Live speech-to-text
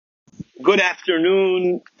Good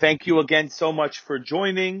afternoon. Thank you again so much for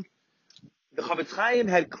joining. The Chavetz Chaim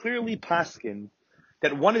had clearly paskin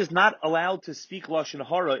that one is not allowed to speak Lashon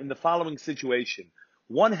Hara in the following situation.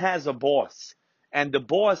 One has a boss, and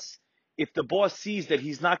if the boss sees that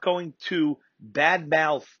he's not going to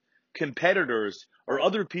badmouth competitors or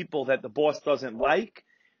other people that the boss doesn't like,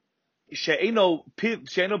 she'eno piv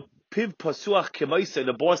pasuach kemaisa,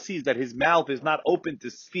 the boss sees that his mouth is not open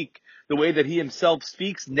to speak the way that he himself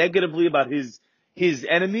speaks negatively about his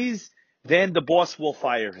enemies, then the boss will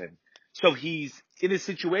fire him. So he's in a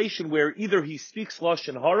situation where either he speaks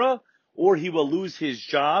Lashon Hara or he will lose his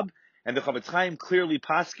job. And the Chavetz Chaim clearly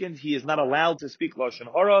paskined he is not allowed to speak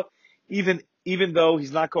Lashon Hara, even though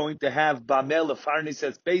he's not going to have Bamel Lefarnis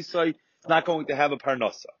as Beisai, he's not going to have a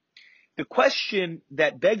Parnasa. The question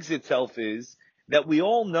that begs itself is that we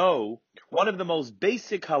all know one of the most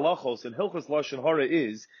basic halachos in Hilchos Lashon Hara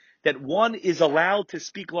is that one is allowed to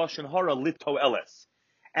speak Lashon Hara lit to'eles.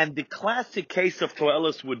 And the classic case of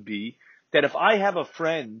to'eles would be that if I have a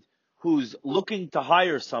friend who's looking to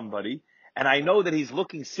hire somebody, and I know that he's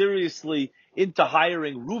looking seriously into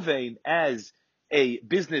hiring Ruvain as a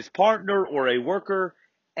business partner or a worker,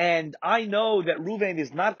 and I know that Ruvain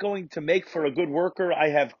is not going to make for a good worker. I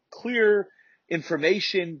have clear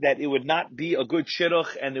information that it would not be a good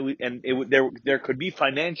shidduch, and there could be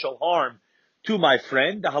financial harm to my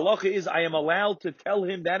friend. The halacha is I am allowed to tell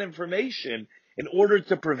him that information in order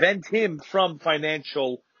to prevent him from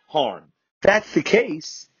financial harm. If that's the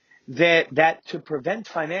case, that to prevent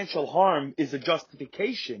financial harm is a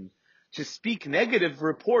justification to speak negative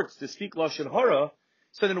reports, to speak Lashon Hara.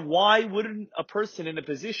 So then why wouldn't a person in a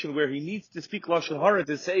position where he needs to speak Lashon Hara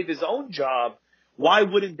to save his own job, why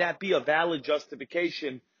wouldn't that be a valid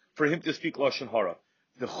justification for him to speak Lashon Hara?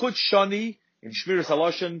 The Chut Shani in Shmiras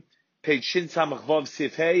HaLashon, page Shin Samach Vav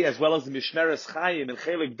Sif Hey, as well as the Mishmeres Chaim and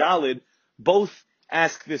Chelik Dalid, both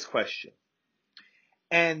ask this question.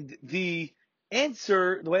 And the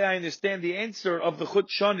answer, the way I understand the answer of the Chut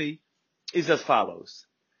Shani, is as follows.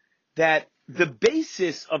 That the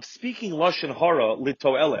basis of speaking Lashon Hara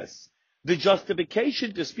litoeles, the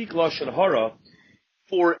justification to speak Lashon Hara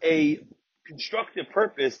for a constructive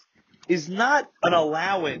purpose, is not an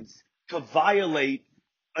allowance to violate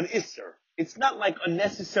an Isser. It's not like a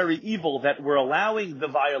necessary evil that we're allowing the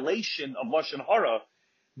violation of Lashon Hara.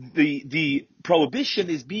 The prohibition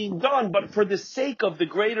is being done, but for the sake of the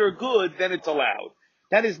greater good, then it's allowed.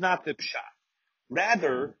 That is not the pshat.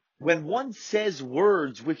 Rather, when one says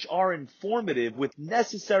words which are informative with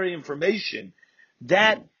necessary information,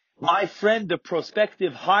 that my friend, the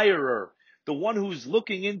prospective hirer, the one who's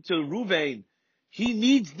looking into Ruvain, he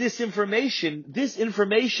needs this information. This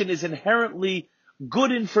information is inherently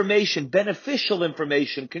good information, beneficial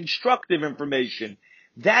information, constructive information.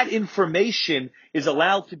 That information is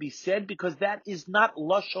allowed to be said because that is not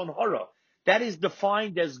Lashon Hara. That is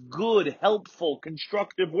defined as good, helpful,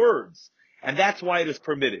 constructive words. And that's why it is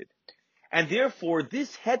permitted. And therefore,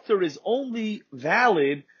 this heter is only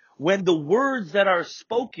valid when the words that are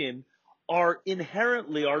spoken are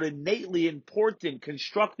innately important,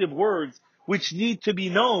 constructive words, which need to be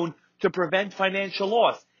known to prevent financial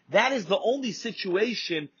loss. That is the only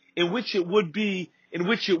situation in which it would be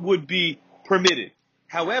permitted.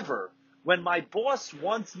 However, when my boss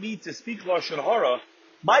wants me to speak Lashon Hara,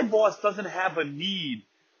 my boss doesn't have a need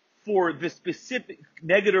for the specific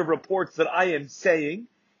negative reports that I am saying.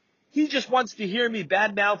 He just wants to hear me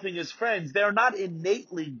bad-mouthing his friends. They're not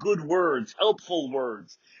innately good words, helpful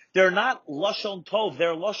words. They're not Lashon Tov,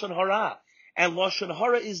 they're Lashon Hara. And Lashon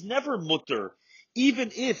Hara is never mutter.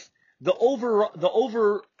 Even if the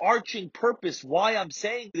overarching purpose why I'm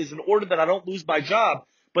saying it is in order that I don't lose my job.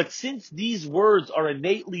 But since these words are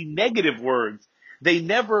innately negative words, they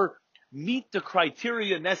never meet the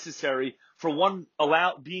criteria necessary for one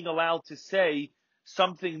being allowed to say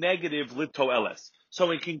something negative litoeles. So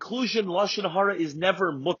in conclusion, Lashon Hara is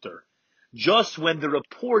never mutter. Just when the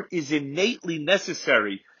report is innately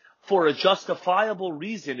necessary for a justifiable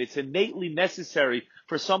reason, it's innately necessary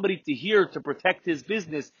for somebody to hear to protect his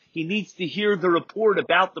business, he needs to hear the report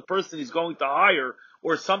about the person he's going to hire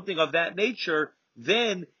or something of that nature,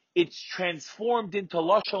 then it's transformed into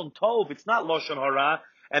Lashon Tov. It's not Lashon Hara,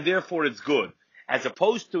 and therefore it's good. As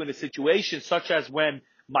opposed to in a situation such as when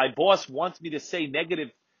my boss wants me to say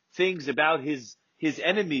negative things about his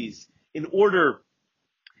enemies in order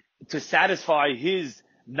to satisfy his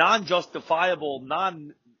non-justifiable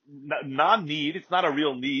non-need, it's not a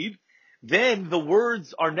real need, then the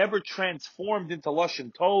words are never transformed into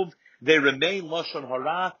Lashon Tov, they remain Lashon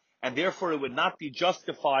Hara, and therefore it would not be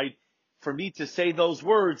justified for me to say those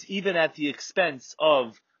words even at the expense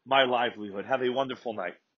of my livelihood. Have a wonderful night.